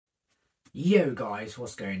Yo guys,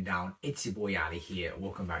 what's going down? It's your boy Ali here.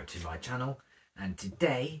 Welcome back to my channel, and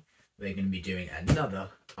today we're going to be doing another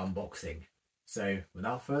unboxing. So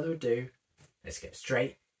without further ado, let's get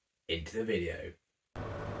straight into the video.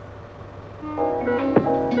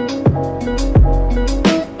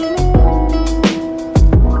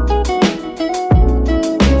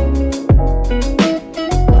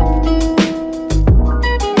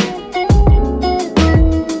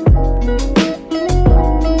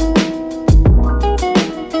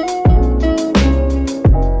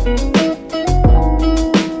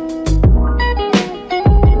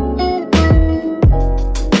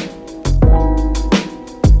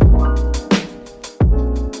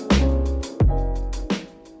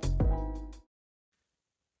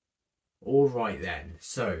 Alright then,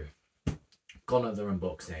 so got another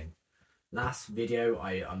unboxing. Last video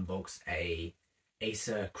I unboxed a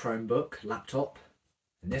Acer Chromebook laptop,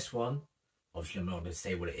 and this one, obviously I'm not going to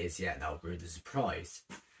say what it is yet, that'll ruin the surprise.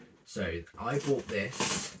 So I bought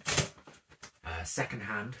this second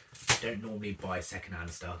hand. Don't normally buy second hand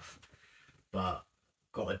stuff, but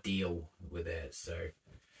got a deal with it, so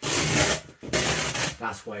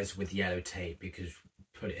that's why it's with yellow tape, because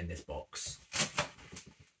put it in this box.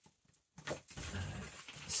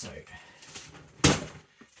 So,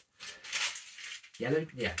 yellow?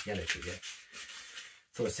 Yeah, yellow too, yeah.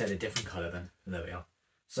 Thought it said a different colour then. There we are.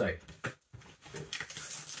 So,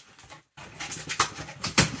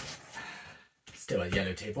 still a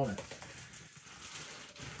yellow tape on it.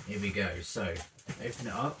 Here we go. So, open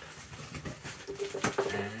it up,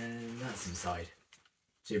 and that's inside.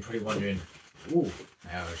 So you're probably wondering, ooh,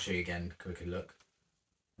 I'll show you again, quicker look.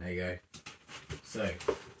 There you go. So,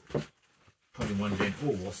 probably wondering,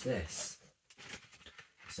 oh, what's this?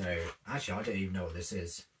 So, actually, I don't even know what this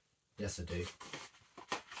is. Yes, I do.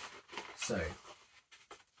 So,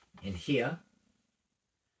 in here,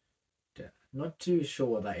 not too sure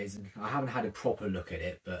what that is. I haven't had a proper look at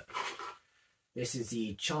it, but this is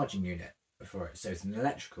the charging unit for it. So, it's an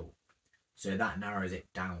electrical. So, that narrows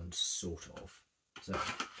it down, sort of. So,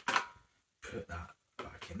 put that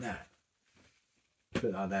back in there.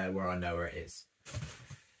 Put that there where I know where it is.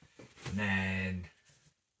 And then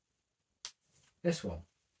this one.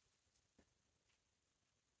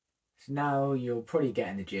 So now you're probably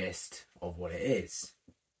getting the gist of what it is.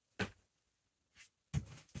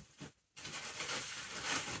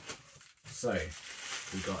 So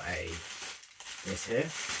we got this here.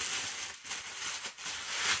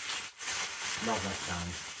 Love that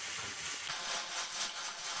sound.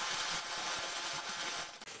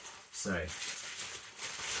 So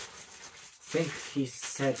I think he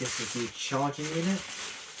said this is the charging unit.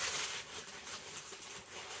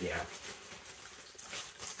 Yeah.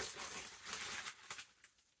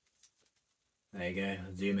 There you go,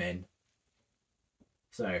 I'll zoom in.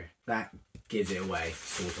 So that gives it away,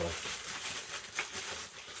 sort of.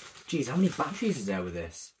 Geez, how many batteries is there with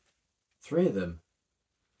this? 3 of them.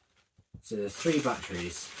 So there's 3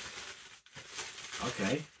 batteries.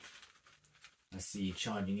 Okay. That's the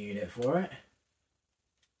charging unit for it.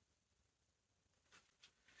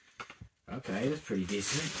 Okay, that's pretty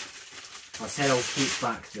decent. I said I'll keep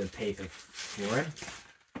back the paper for him,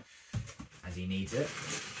 as he needs it.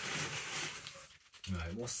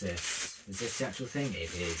 Right, what's this? Is this the actual thing?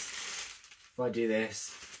 It is. If I do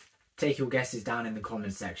this, take your guesses down in the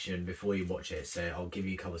comment section before you watch it, so I'll give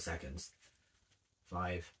you a couple of seconds.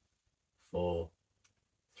 5, 4,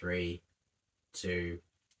 3, 2,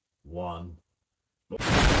 1.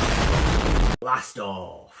 Blast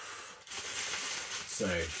off! So,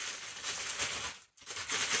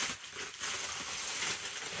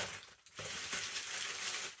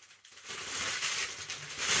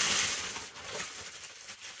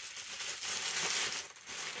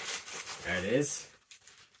 there it is.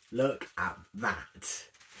 Look at that.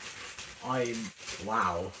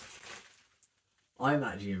 Wow. I'm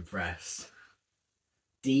actually impressed.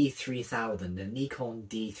 D3000, the Nikon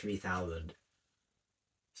D3000.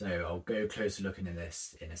 So I'll go closer looking at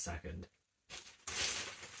this in a second.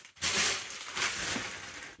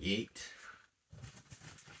 Yeet.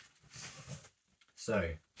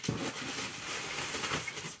 So,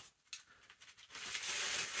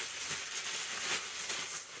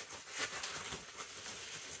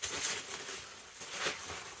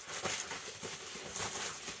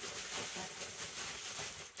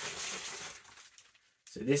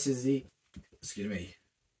 this is the, excuse me,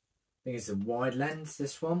 I think it's a wide lens,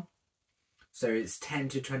 this one. So it's 10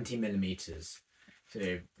 to 20 millimeters. So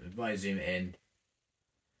if I zoom in,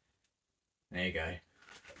 there you go.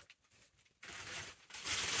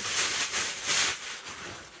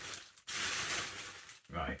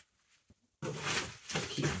 Right.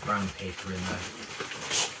 keep the brown paper in there.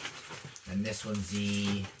 And this one's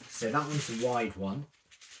so that one's the wide one.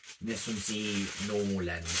 And this one's the normal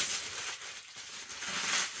lens,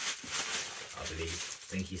 I believe. I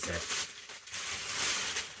think he said.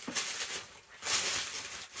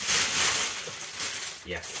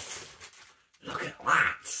 Yes. Look at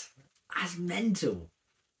that. That's mental.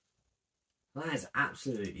 That is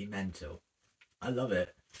absolutely mental. I love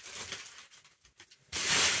it.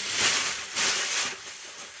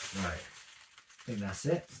 Right. I think that's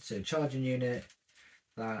it. So charging unit,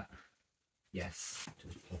 that. Yes.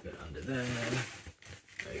 Just pop it under there.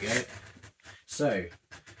 There you go. So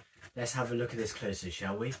let's have a look at this closer,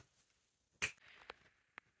 shall we?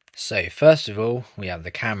 So first of all, we have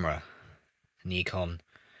the camera. Nikon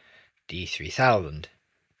D3000.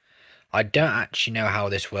 I don't actually know how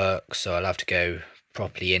this works, so I'll have to go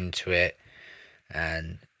properly into it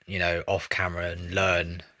and, you know, off camera and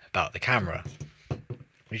learn about the camera,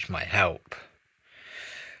 which might help.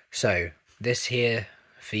 So this here,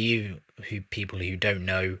 for you people who don't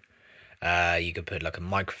know, you could put like a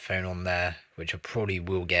microphone on there, which I probably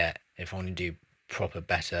will get if I want to do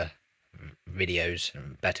better videos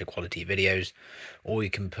and better quality videos, or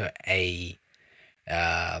you can put a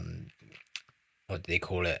what do they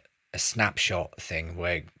call it, a snapshot thing,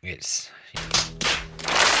 where it's,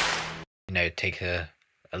 you know, take a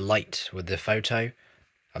light with the photo.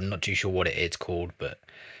 I'm not too sure what it is called, but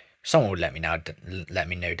someone would let me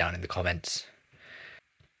know down in the comments.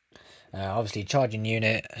 Obviously charging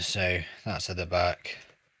unit, so that's at the back,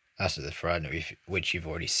 that's at the front, which you've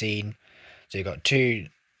already seen. So you've got two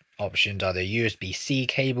options, either USB-C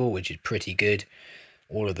cable, which is pretty good.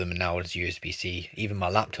 All of them now is USB-C. Even my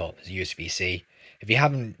laptop is USB-C. If you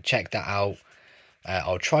haven't checked that out,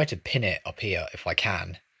 I'll try to pin it up here if I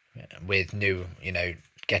can, with new, you know,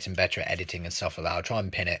 getting better at editing and stuff like that. I'll try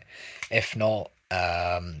and pin it. If not,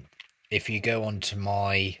 if you go onto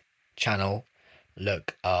my channel,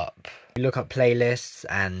 look up playlists,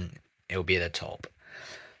 and it'll be at the top.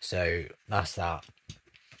 So that's that.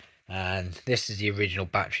 And this is the original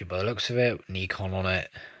battery by the looks of it, Nikon on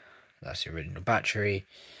it. That's the original battery,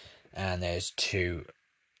 and there's two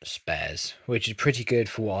spares, which is pretty good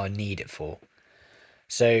for what I need it for.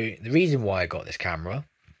 So the reason why I got this camera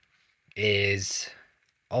is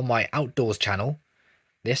on my outdoors channel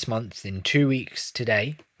this month, in 2 weeks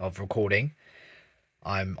today of recording,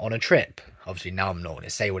 I'm on a trip. Obviously now I'm not going to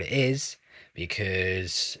say what it is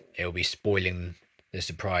because it'll be spoiling the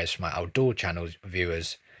surprise for my outdoor channel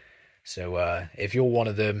viewers. So if you're one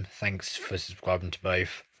of them, thanks for subscribing to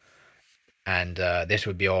both. And this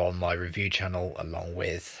would be on my review channel along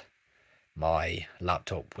with my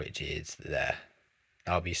laptop, which is there.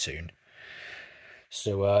 That'll be soon.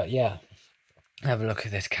 So yeah, have a look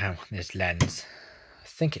at this lens. I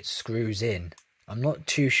think it screws in. I'm not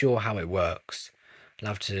too sure how it works. I'll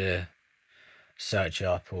have to search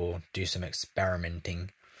up or do some experimenting.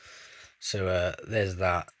 So there's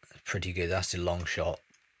that. Pretty good. That's the long shot.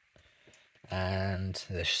 And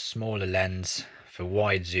the smaller lens for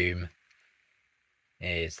wide zoom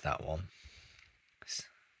is that one.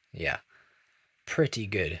 Yeah, pretty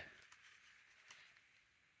good.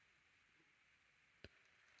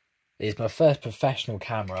 It's my first professional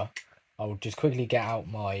camera. I'll just quickly get out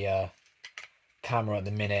my camera at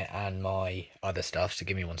the minute and my other stuff, so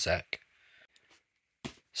give me 1 sec.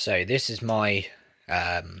 So this is my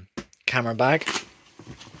camera bag.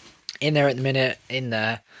 In there at the minute,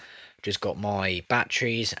 just got my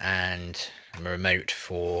batteries and a remote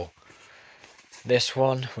for this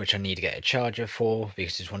one, which I need to get a charger for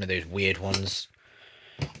because it's one of those weird ones.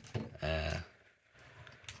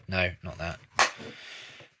 No, not that.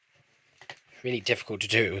 Really difficult to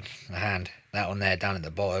do with the hand. That one there down at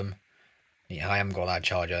the bottom. Yeah, I haven't got that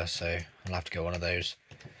charger, so I'll have to get one of those.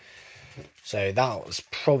 So that was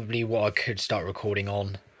probably what I could start recording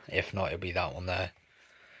on. If not, it'll be that one there.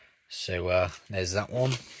 So there's that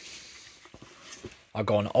one. I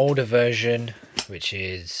got an older version, which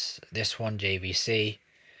is this one, JVC.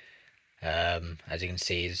 As you can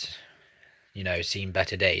see, is, you know, seen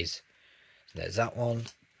better days. So there's that one.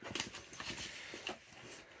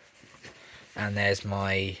 And there's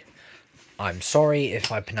my, I'm sorry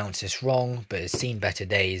if I pronounce this wrong, but it's seen better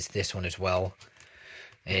days, this one as well.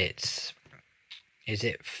 It's, is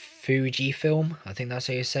it Fujifilm? I think that's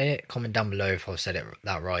how you say it. Comment down below if I've said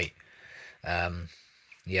that right.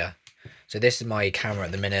 Yeah. So this is my camera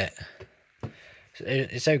at the minute. So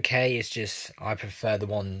it's okay, it's just I prefer the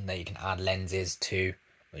one that you can add lenses to,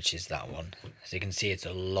 which is that one. As you can see, it's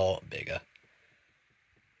a lot bigger.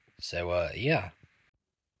 So yeah.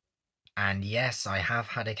 And yes, I have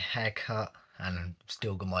had a haircut and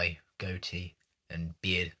still got my goatee. and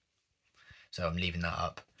beard, so I'm leaving that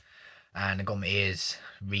up. And I got my ears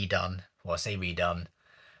redone. Well, I say redone.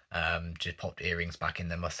 Just popped earrings back in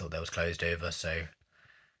them. I thought they was closed over, so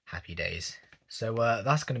happy days. So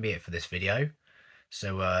that's going to be it for this video.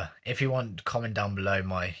 So if you want, comment down below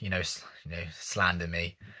my, slander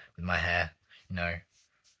me with my hair.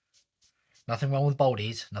 Nothing wrong with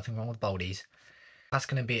baldies. Nothing wrong with baldies. That's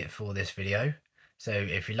going to be it for this video. So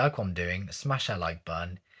if you like what I'm doing, smash that like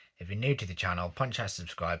button. If you're new to the channel, punch that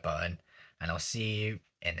subscribe button. And I'll see you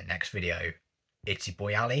in the next video. It's your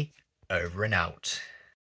boy Ali, over and out.